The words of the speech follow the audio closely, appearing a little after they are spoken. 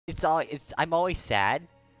I'm always sad.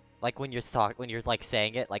 Like when you're like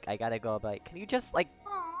saying it, like I gotta go, like, can you just like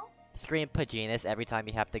scream Paginas every time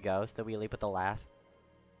you have to go, so we leave with a laugh?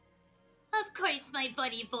 Of course, my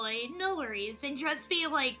buddy boy. No worries. And trust me,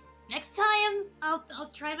 like, next time, I'll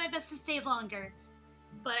try my best to stay longer.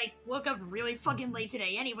 But I woke up really fucking late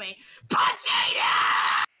today anyway.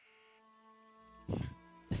 Pagina!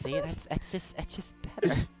 See, that's just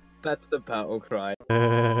better. That's the battle cry.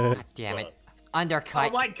 God damn it.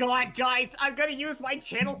 Undercut. Oh my god, guys! I'm gonna use my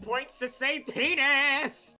channel points to say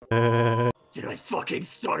penis! Did I fucking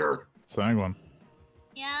stutter? Sanguine.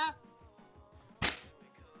 Yeah.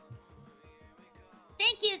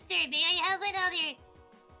 Thank you, sir. May I have another?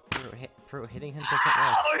 Bro, hitting him doesn't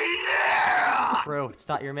work. Oh yeah! Bro,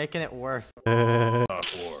 stop, you're making it worse. There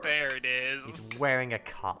it is. He's wearing a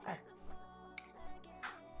collar.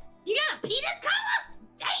 You got a penis collar?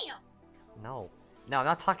 Damn! No. No, I'm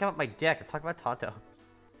not talking about my dick. I'm talking about Tonto.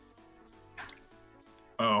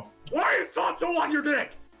 Oh. Why is Tonto on your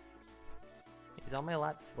dick? He's on my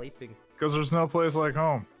lap sleeping. Because there's no place like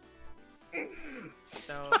home.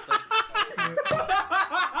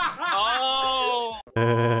 Oh!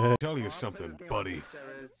 Tell you something, buddy.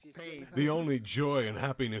 The only joy and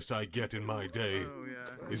happiness I get in my day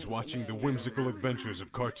is watching the whimsical adventures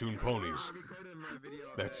of cartoon ponies.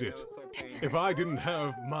 That's it. If I didn't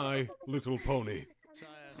have My Little Pony,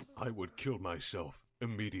 I would kill myself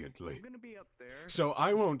immediately. So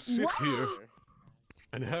I won't sit here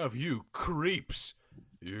and have you creeps,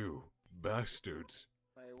 you bastards,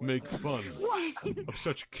 make fun of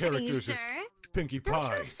such characters as Pinkie Don't you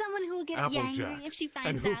Pie, have someone who will get Applejack, angry if she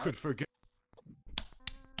and finds who out? could forget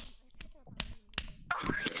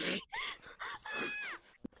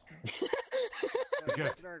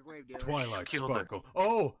Twilight Sparkle.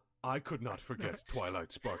 Oh, I could not forget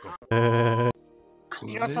Twilight Sparkle.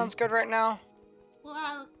 You know what sounds good right now?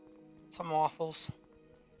 Well, Some waffles.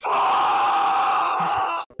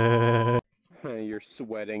 You're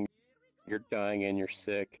sweating, you're dying, and you're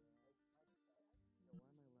sick.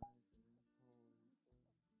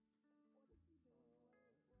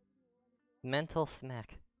 Mental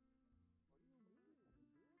smack.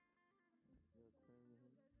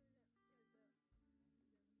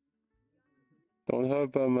 Don't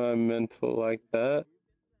have my mental like that.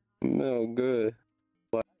 No good.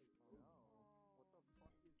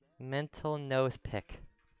 Mental nose pick.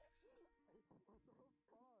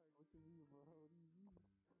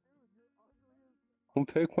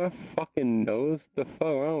 Don't pick my fucking nose. The fuck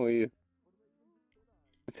wrong with you?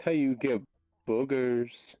 That's how you get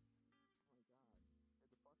boogers.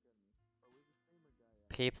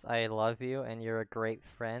 Peeps, I love you and you're a great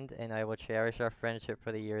friend and I will cherish our friendship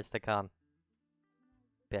for the years to come.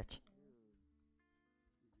 Bitch.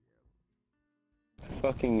 I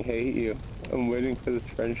fucking hate you. I'm waiting for this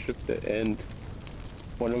friendship to end.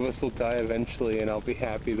 One of us will die eventually and I'll be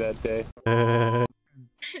happy that day.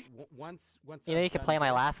 Once You know you can play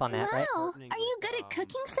my laugh on that, right? Wow, are you good at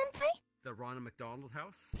cooking, Senpai? The Ronald McDonald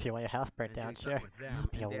house. If you want your house burnt down, sure. It'll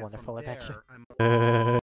be a wonderful adventure.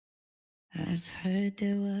 I've heard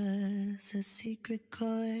there was a secret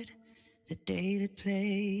chord that David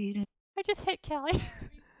played. I just hit Kelly.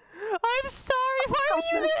 I'm sorry, why are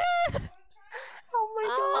you there? Oh my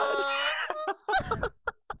god.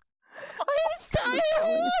 I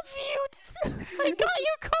love you! I got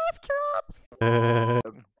you cough drops!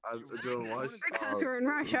 Because we're in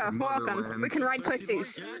Russia, welcome. We can ride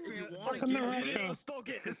pussies. Welcome to Russia.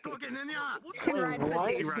 We can ride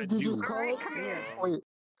pussies. Alright, come here. Wait.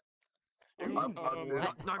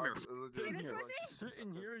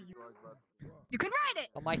 You can ride it!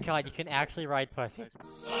 Oh my god, you can actually ride pussy.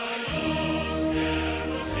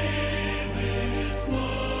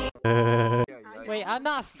 Wait, I'm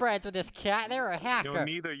not friends with this cat, they're a hacker! No,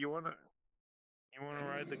 neither. You wanna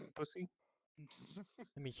ride the pussy?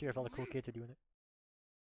 Let me cheer if all the cool kids are doing it.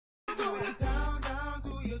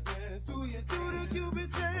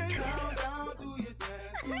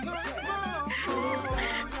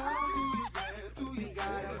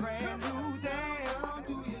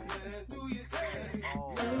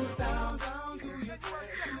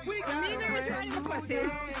 Neither is riding the pussy.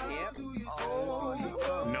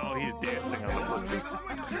 No, he's dancing on the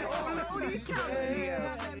pussy.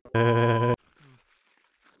 I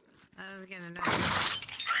was gonna know.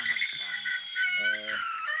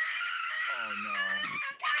 Oh no.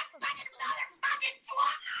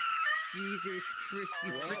 Jesus Christ,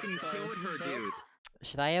 you freaking killed her, dude.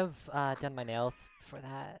 Should I have done my nails for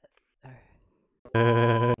that?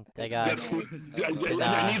 I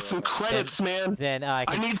need some credits, man. Then I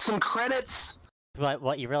need some credits. But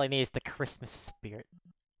what you really need is the Christmas spirit.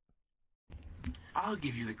 I'll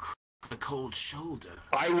give you the cold shoulder.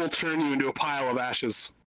 I will turn you into a pile of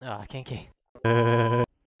ashes. Ah, kinky. Hey,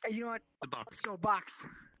 you know what? Let's go box.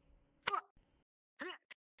 Fuck.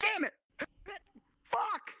 Damn it!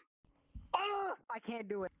 Fuck! I can't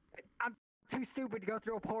do it. I'm too stupid to go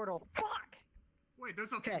through a portal. Fuck! Wait,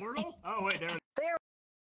 there's a portal? Oh, wait, there.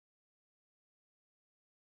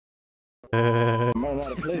 I'm running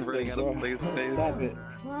out of play space, bro. Stop it.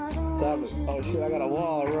 Stop it. Oh shit, I got a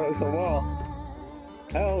wall, bro. It's a wall.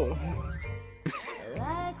 Help.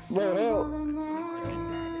 Bro, help.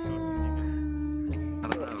 I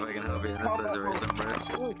don't know if I can help you in this situation, bro.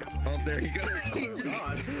 Oh, there you go.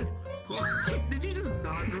 God. What? Did you just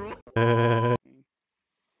dodge roll?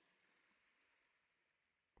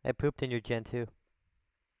 I pooped in your gen too.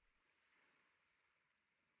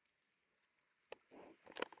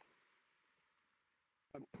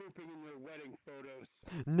 I'm pooping in your wedding photos.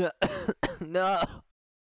 No.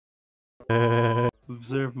 No.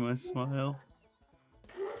 Observe my smile.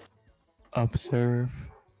 Observe.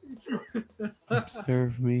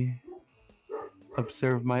 Observe me.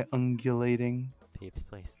 Observe my undulating. Peeps,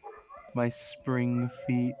 please. My spring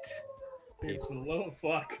feet. Peeps, a little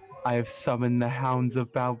fuck. I have summoned the hounds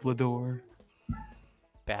of Bablador.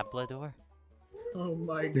 Bablador? Oh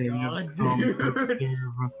my They god, have come to dude.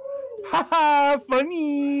 serve. Haha,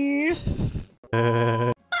 funny!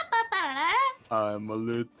 I'm a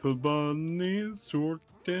little bunny, short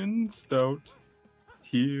and stout.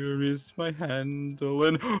 Here is my handle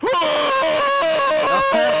and...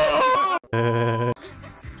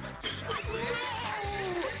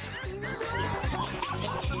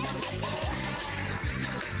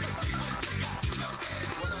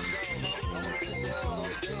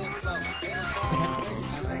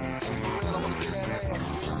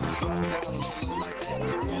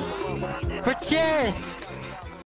 For cheers!